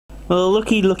Well,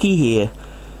 looky here.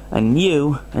 I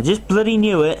just bloody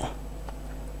knew it.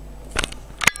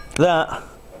 That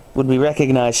would be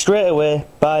recognised straight away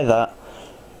by that.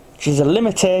 Which is a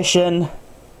limitation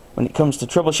when it comes to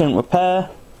troubleshooting repair.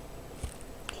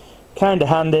 Kinda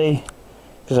handy,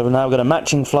 because I've now got a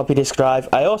matching floppy disk drive.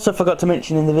 I also forgot to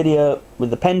mention in the video with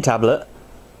the pen tablet.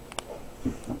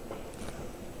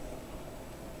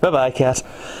 Bye bye, cat.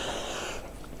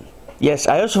 Yes,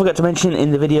 I also forgot to mention in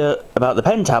the video about the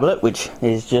pen tablet, which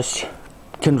is just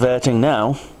converting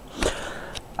now.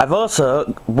 I've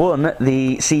also won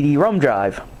the CD-ROM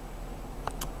drive.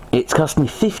 It's cost me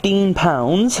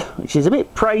 £15, which is a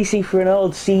bit pricey for an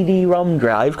old CD-ROM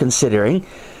drive, considering.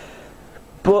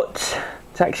 But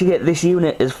to actually get this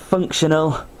unit as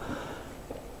functional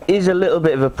is a little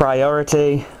bit of a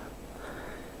priority.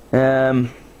 And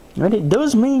it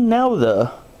does mean now, though,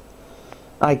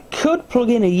 I could plug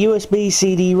in a USB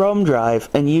CD-ROM drive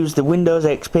and use the Windows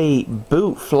XP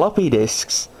boot floppy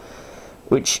disks,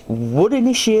 which would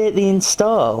initiate the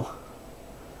install.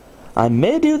 I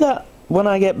may do that when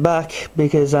I get back,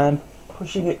 because I'm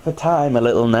pushing it for time a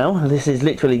little now. This is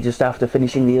literally just after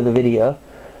finishing the other video.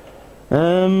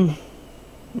 Well,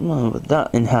 with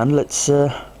that in hand, let's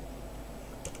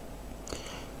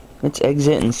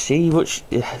exit and see which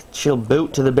she'll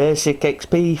boot to the basic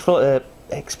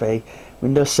XP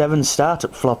Windows 7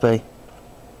 startup floppy.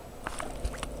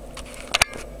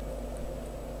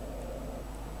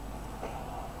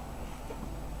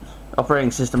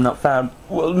 Operating system not found.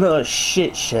 Well, no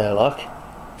shit, Sherlock.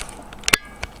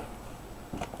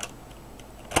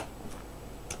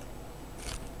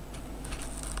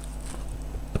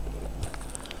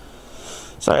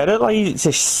 Sorry, I don't like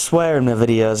to swear in my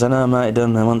videos. I know I might have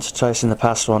done it once or twice in the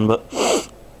past one, but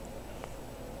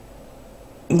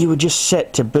you were just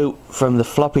set to boot from the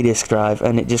floppy disk drive,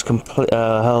 and it just hold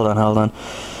on.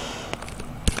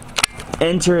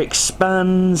 Enter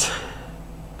expands.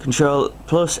 Control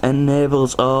plus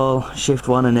enables all. Shift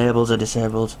 1 enables or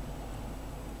disables.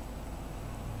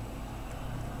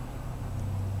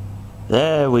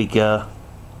 There we go.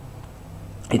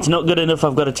 It's not good enough.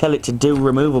 I've got to tell it to do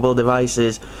removable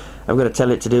devices. I've got to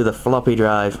tell it to do the floppy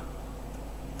drive.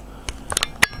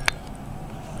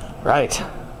 Right.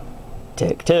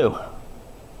 Take 2.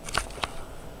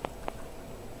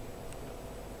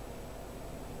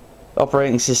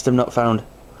 Operating system not found.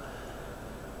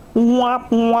 Wah,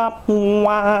 wah,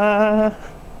 wah.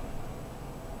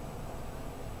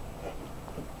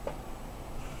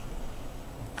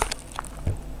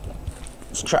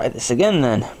 Let's try this again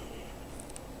then.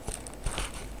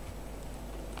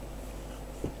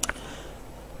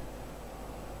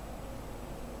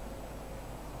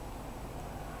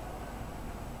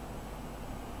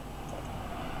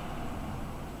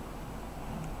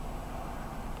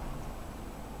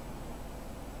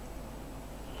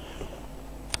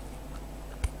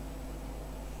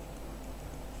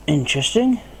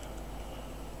 Interesting.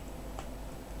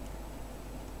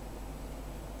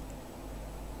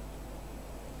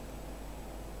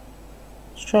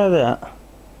 Let's try that.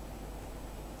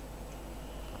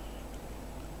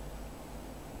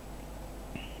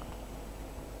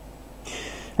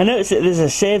 I noticed that there's a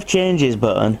save changes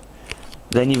button.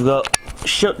 Then you've got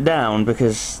shut down,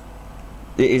 because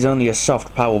it is only a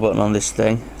soft power button on this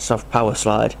thing, soft power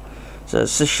slide. So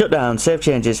it's shut down, save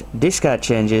changes, discard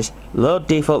changes, load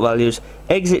default values,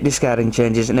 exit discarding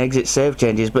changes, and exit save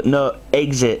changes, but no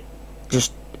exit,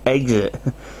 just exit.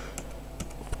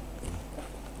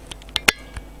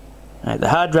 Right, the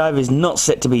hard drive is not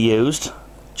set to be used,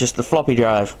 just the floppy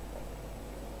drive.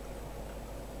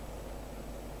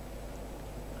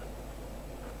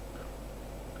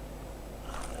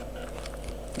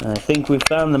 I think we've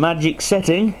found the magic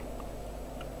setting.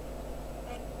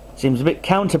 Seems a bit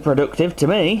counterproductive to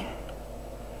me,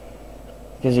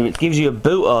 because if it gives you a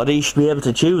boot order, you should be able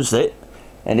to choose it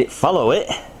and it follow it.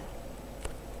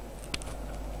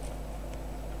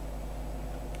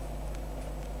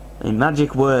 A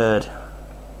magic word.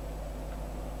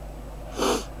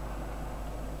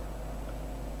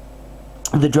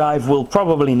 The drive will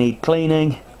probably need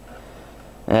cleaning,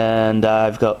 and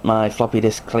I've got my floppy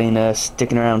disk cleaner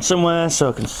sticking around somewhere, so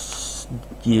I can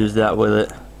use that with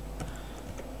it.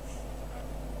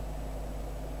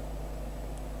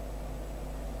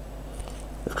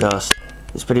 Of course,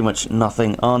 there's pretty much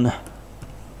nothing on.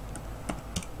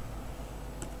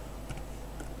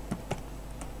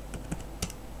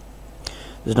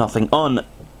 There's nothing on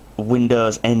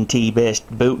Windows NT based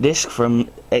boot disk from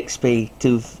XP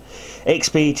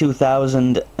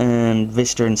 2000 and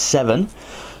Vista and 7.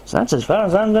 So that's as far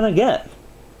as I'm going to get.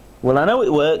 Well, I know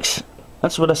it works.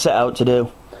 That's what I set out to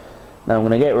do. Now I'm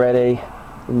going to get ready,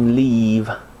 and leave.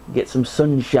 Get some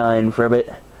sunshine for a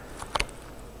bit.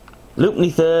 Loop me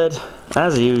third,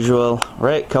 as usual.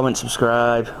 Rate, comment,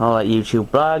 subscribe, all that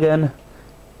YouTube bargain.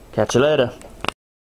 Catch you later.